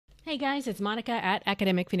Hey guys, it's Monica at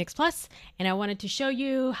Academic Phoenix Plus, and I wanted to show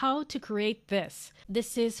you how to create this.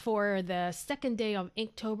 This is for the second day of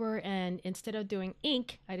Inktober, and instead of doing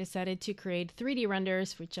ink, I decided to create 3D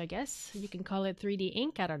renders, which I guess you can call it 3D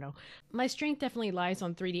ink, I don't know. My strength definitely lies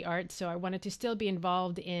on 3D art, so I wanted to still be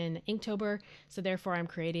involved in Inktober, so therefore I'm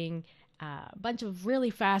creating a bunch of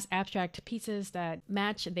really fast abstract pieces that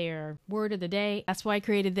match their word of the day. That's why I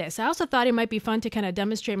created this. I also thought it might be fun to kind of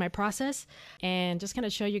demonstrate my process and just kind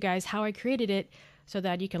of show you guys how I created it so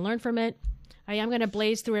that you can learn from it. I am going to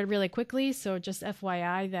blaze through it really quickly, so just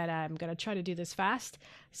FYI that I'm going to try to do this fast.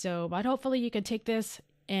 But hopefully you can take this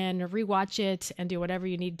and rewatch it and do whatever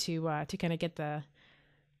you need to kind of get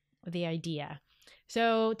the idea.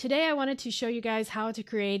 So today I wanted to show you guys how to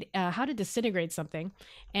create, how to disintegrate something.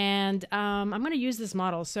 And I'm going to use this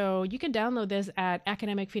model. So you can download this at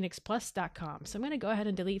academicphoenixplus.com. So I'm going to go ahead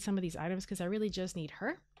and delete some of these items because I really just need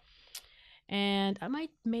her. And I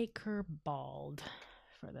might make her bald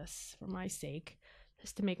for this, for my sake,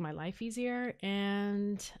 just to make my life easier.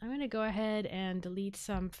 And I'm going to go ahead and delete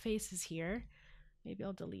some faces here. Maybe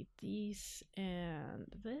I'll delete these and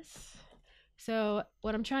this. So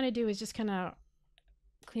what I'm trying to do is just kind of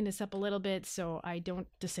clean this up a little bit so I don't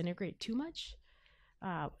disintegrate too much.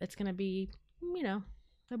 It's going to be, you know,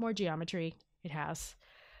 the more geometry it has,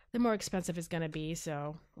 the more expensive it's going to be.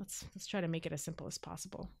 So let's try to make it as simple as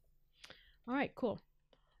possible. All right, cool.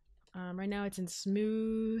 Right now it's in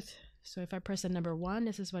smooth. So if I press the number 1,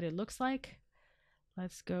 this is what it looks like.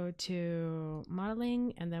 Let's go to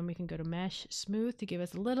modeling, and then we can go to mesh smooth to give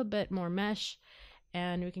us a little bit more mesh.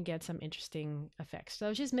 And we can get some interesting effects.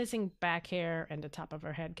 So she's missing back hair and the top of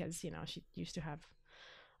her head because, you know, she used to have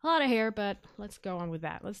a lot of hair, but let's go on with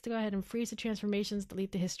that. Let's go ahead and freeze the transformations,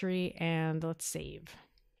 delete the history, and let's save.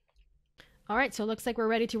 All right, so it looks like we're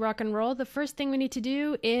ready to rock and roll. The first thing we need to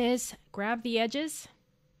do is grab the edges.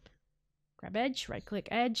 Grab edge, right-click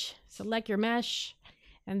edge, select your mesh,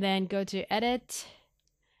 and then go to Edit,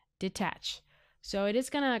 Detach. So it is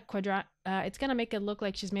gonna it's gonna make it look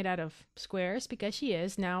like she's made out of squares because she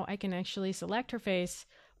is. Now I can actually select her face,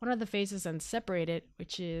 one of the faces, and separate it,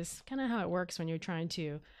 which is kind of how it works when you're trying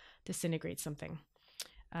to disintegrate something.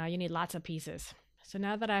 You need lots of pieces. So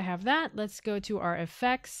now that I have that, let's go to our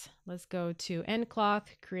effects. Let's go to End Cloth,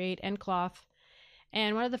 create End Cloth.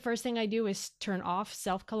 And one of the first thing I do is turn off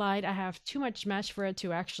Self Collide. I have too much mesh for it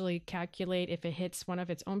to actually calculate if it hits one of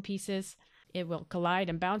its own pieces. It will collide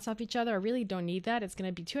and bounce off each other. I really don't need that. It's going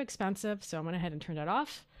to be too expensive. So I'm going to head and turn that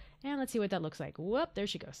off. And let's see what that looks like. Whoop, there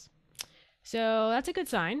she goes. So that's a good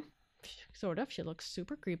sign. Sort of. She looks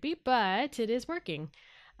super creepy, but it is working.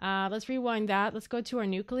 Let's rewind that. Let's go to our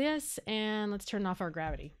nucleus and let's turn off our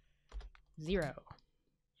gravity. 0.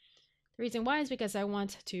 The reason why is because I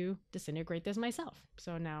want to disintegrate this myself.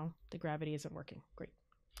 So now the gravity isn't working. Great.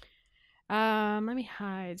 Let me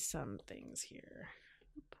hide some things here.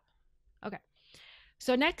 Okay,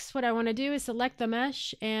 so next what I want to do is select the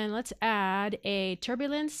mesh and let's add a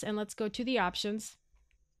turbulence and let's go to the options.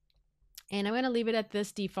 And I'm going to leave it at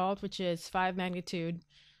this default, which is 5 magnitude,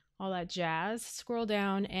 all that jazz. Scroll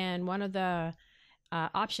down and one of the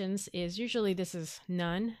options is usually this is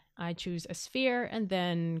none. I choose a sphere and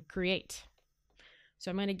then create.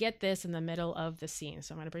 So I'm going to get this in the middle of the scene.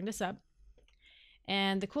 So I'm going to bring this up.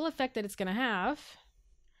 And the cool effect that it's going to have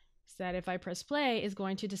that if I press play is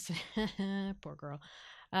going to poor girl.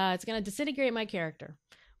 It's going to disintegrate my character,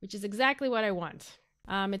 which is exactly what I want.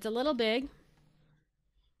 It's a little big.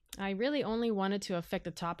 I really only wanted to affect the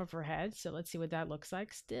top of her head, so let's see what that looks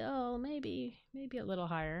like. Still, maybe a little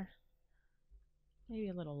higher, maybe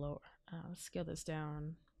a little lower. Let's scale this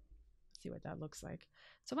down. See what that looks like.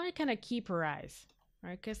 So I want to kind of keep her eyes,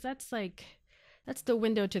 right? Because that's the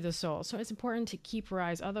window to the soul. So it's important to keep her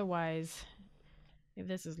eyes. Otherwise, if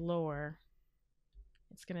this is lower,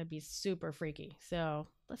 it's going to be super freaky. So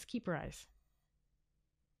let's keep her eyes.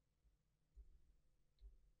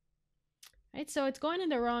 Right, so it's going in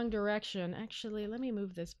the wrong direction. Actually, let me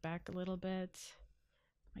move this back a little bit.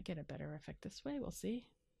 Might get a better effect this way. We'll see.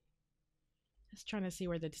 Just trying to see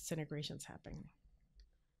where the disintegration's happening.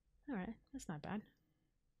 All right, that's not bad.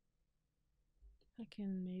 I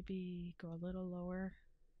can maybe go a little lower.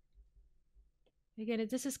 Again,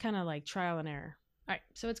 this is kind of like trial and error. All right,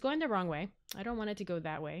 so it's going the wrong way. I don't want it to go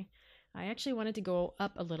that way. I actually want it to go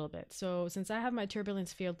up a little bit. So since I have my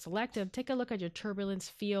turbulence field selected, take a look at your turbulence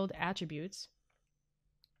field attributes.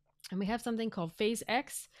 And we have something called phase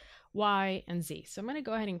X, Y, and Z. So I'm going to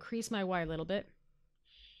go ahead and increase my Y a little bit.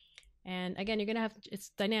 And again, you're going to have, it's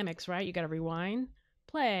dynamics, right? You got to rewind,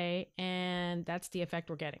 play, and that's the effect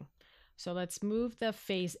we're getting. So let's move the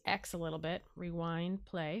phase X a little bit, rewind,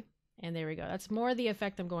 play, And there we go. That's more the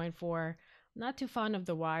effect I'm going for. Not too fond of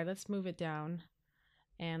the Y. Let's move it down.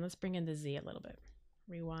 And let's bring in the Z a little bit.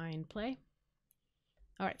 Rewind, play.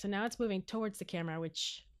 All right, so now it's moving towards the camera,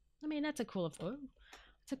 which, I mean, that's a cool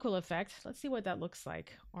effect. Let's see what that looks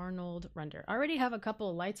like. Arnold render. I already have a couple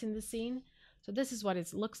of lights in the scene. So this is what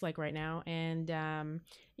it looks like right now. And,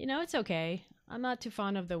 you know, it's okay. I'm not too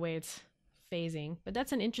fond of the way it's phasing, but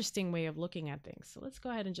that's an interesting way of looking at things. So let's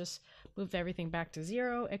go ahead and just move everything back to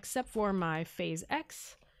 0, except for my phase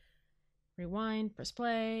X. Rewind, press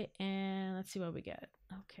play, and let's see what we get.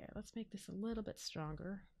 Okay, let's make this a little bit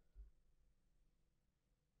stronger.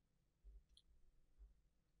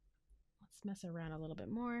 Let's mess around a little bit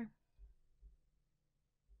more.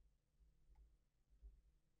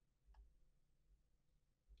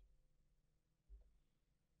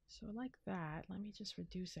 So like that, let me just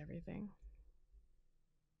reduce everything.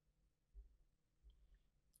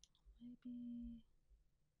 Maybe.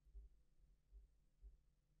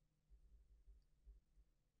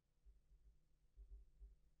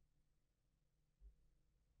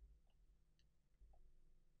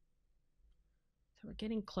 So we're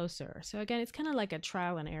getting closer. So again, it's kind of like a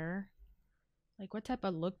trial and error. Like, what type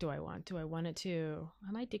of look do I want? Do I want it to,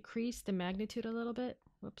 I might decrease the magnitude a little bit.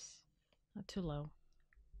 Whoops, not too low.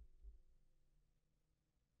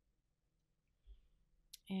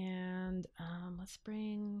 And let's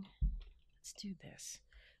do this.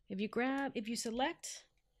 If you select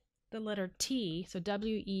the letter T, so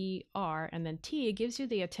W-E-R, and then T, it gives you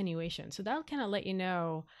the attenuation. So that'll kind of let you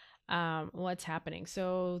know what's happening.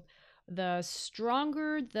 So the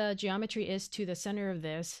stronger the geometry is to the center of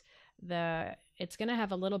this, it's going to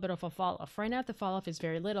have a little bit of a fall off. Right now, the fall off is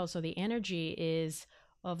very little. So the energy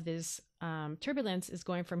of this turbulence is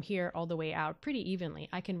going from here all the way out pretty evenly.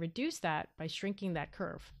 I can reduce that by shrinking that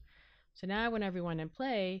curve. So now when everyone in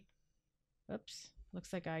play, oops,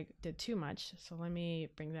 looks like I did too much. So let me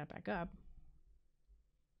bring that back up.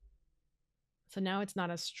 So now it's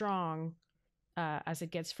not as strong as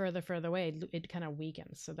it gets further away. It kind of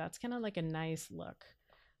weakens. So that's kind of like a nice look.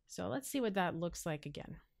 So let's see what that looks like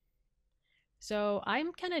again. So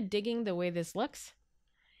I'm kind of digging the way this looks.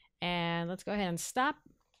 And let's go ahead and stop.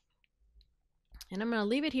 And I'm going to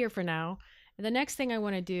leave it here for now. And the next thing I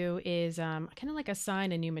want to do is kind of like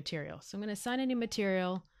assign a new material. So I'm going to assign a new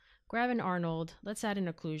material, grab an Arnold, let's add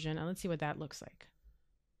an occlusion, and let's see what that looks like.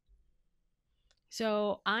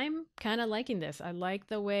 So I'm kind of liking this. I like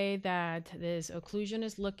the way that this occlusion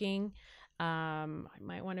is looking. I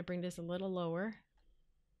might want to bring this a little lower.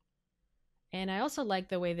 And I also like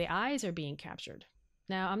the way the eyes are being captured.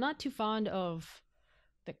 Now, I'm not too fond of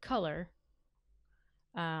the color,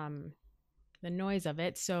 the noise of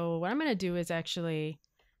it. So what I'm going to do is actually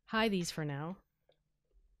hide these for now.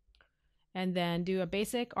 And then do a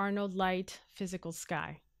basic Arnold light physical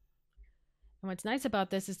sky. And what's nice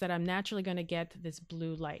about this is that I'm naturally going to get this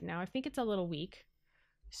blue light. Now I think it's a little weak.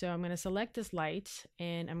 So I'm going to select this light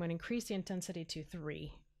and I'm going to increase the intensity to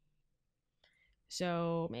 3.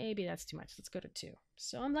 So maybe that's too much. Let's go to 2.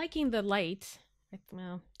 So I'm liking the light.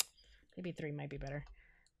 Well, maybe 3 might be better.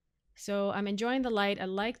 So I'm enjoying the light. I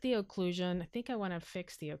like the occlusion. I think I want to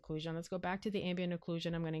fix the occlusion. Let's go back to the ambient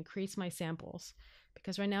occlusion. I'm going to increase my samples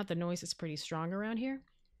because right now the noise is pretty strong around here.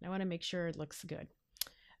 I want to make sure it looks good.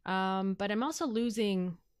 But I'm also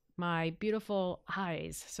losing my beautiful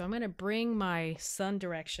eyes. So I'm going to bring my sun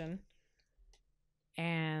direction,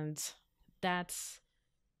 and that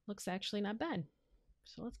looks actually not bad.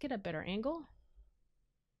 So let's get a better angle.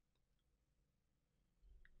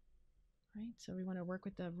 Right, so we want to work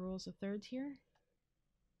with the rules of thirds here.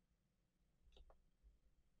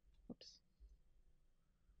 Oops.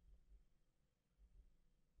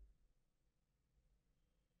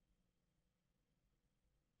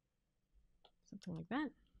 Something like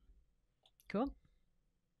that. Cool.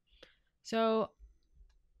 So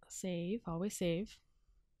save, always save.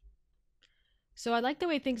 So I like the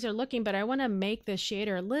way things are looking, but I want to make the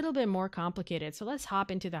shader a little bit more complicated. So let's hop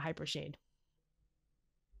into the hypershade.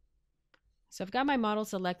 So I've got my model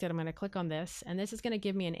selected. I'm going to click on this, and this is going to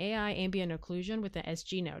give me an AI ambient occlusion with the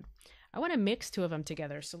SG node. I want to mix 2 of them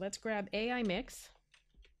together. So let's grab AI mix.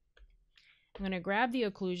 I'm going to grab the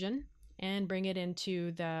occlusion and bring it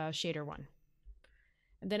into the shader one.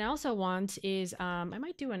 And then I also want is, I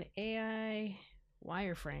might do an AI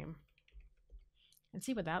wireframe and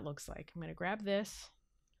see what that looks like. I'm going to grab this,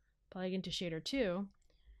 plug into shader 2.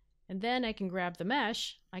 And then I can grab the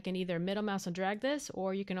mesh. I can either middle mouse and drag this,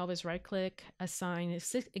 or you can always right click, assign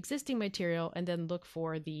existing material, and then look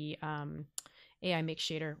for the AI Mix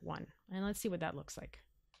Shader 1. And let's see what that looks like.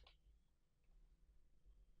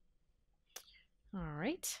 All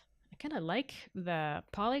right, I kind of like the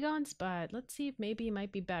polygons, but let's see if maybe it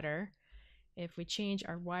might be better if we change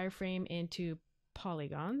our wireframe into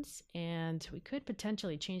polygons, and we could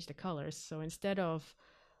potentially change the colors. So instead of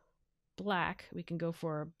black, we can go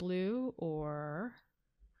for blue or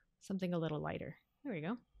something a little lighter. There we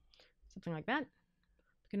go. Something like that.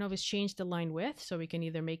 We can always change the line width, so we can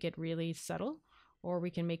either make it really subtle or we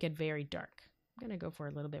can make it very dark. I'm going to go for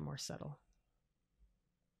a little bit more subtle.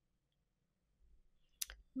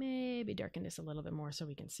 Maybe darken this a little bit more so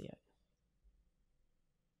we can see it.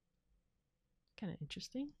 Kind of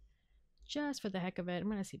interesting. Just for the heck of it, I'm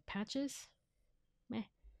going to see patches. Meh.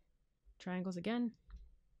 Triangles again.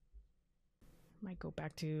 Might go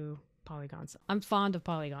back to polygons. I'm fond of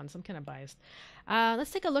polygons. I'm kind of biased.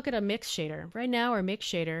 Let's take a look at a mix shader. Right now, our mix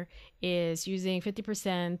shader is using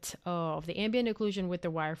 50% of the ambient occlusion with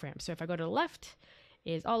the wireframe. So if I go to the left,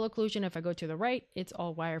 it's all occlusion. If I go to the right, it's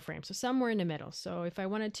all wireframe. So somewhere in the middle. So if I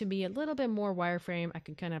wanted to be a little bit more wireframe, I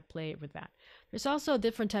can kind of play with that. There's also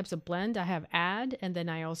different types of blend. I have add, and then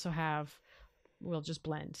I also have, we'll just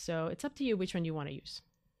blend. So it's up to you which one you want to use.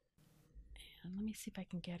 And let me see if I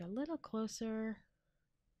can get a little closer.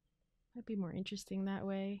 Might be more interesting that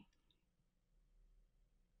way.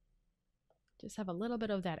 Just have a little bit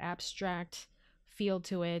of that abstract feel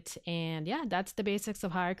to it. And yeah, that's the basics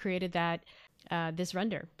of how I created that this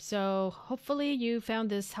render. So hopefully you found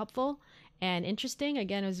this helpful and interesting.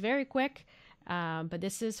 Again, it was very quick, but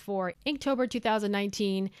this is for Inktober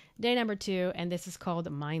 2019, day number 2, and this is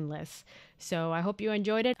called Mindless. So I hope you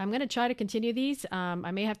enjoyed it. I'm going to try to continue these.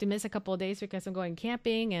 I may have to miss a couple of days because I'm going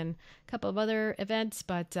camping and a couple of other events,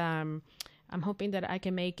 but I'm hoping that I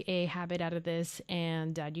can make a habit out of this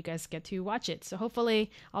and you guys get to watch it. So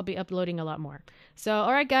hopefully I'll be uploading a lot more. So,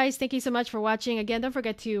 all right, guys, thank you so much for watching. Again, don't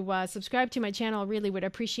forget to subscribe to my channel. Really would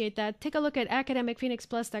appreciate that. Take a look at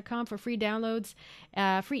academicphoenixplus.com for free downloads,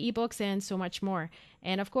 free ebooks, and so much more.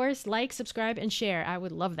 And of course, like, subscribe, and share. I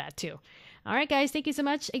would love that too. All right, guys, thank you so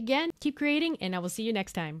much. Again, keep creating, and I will see you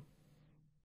next time.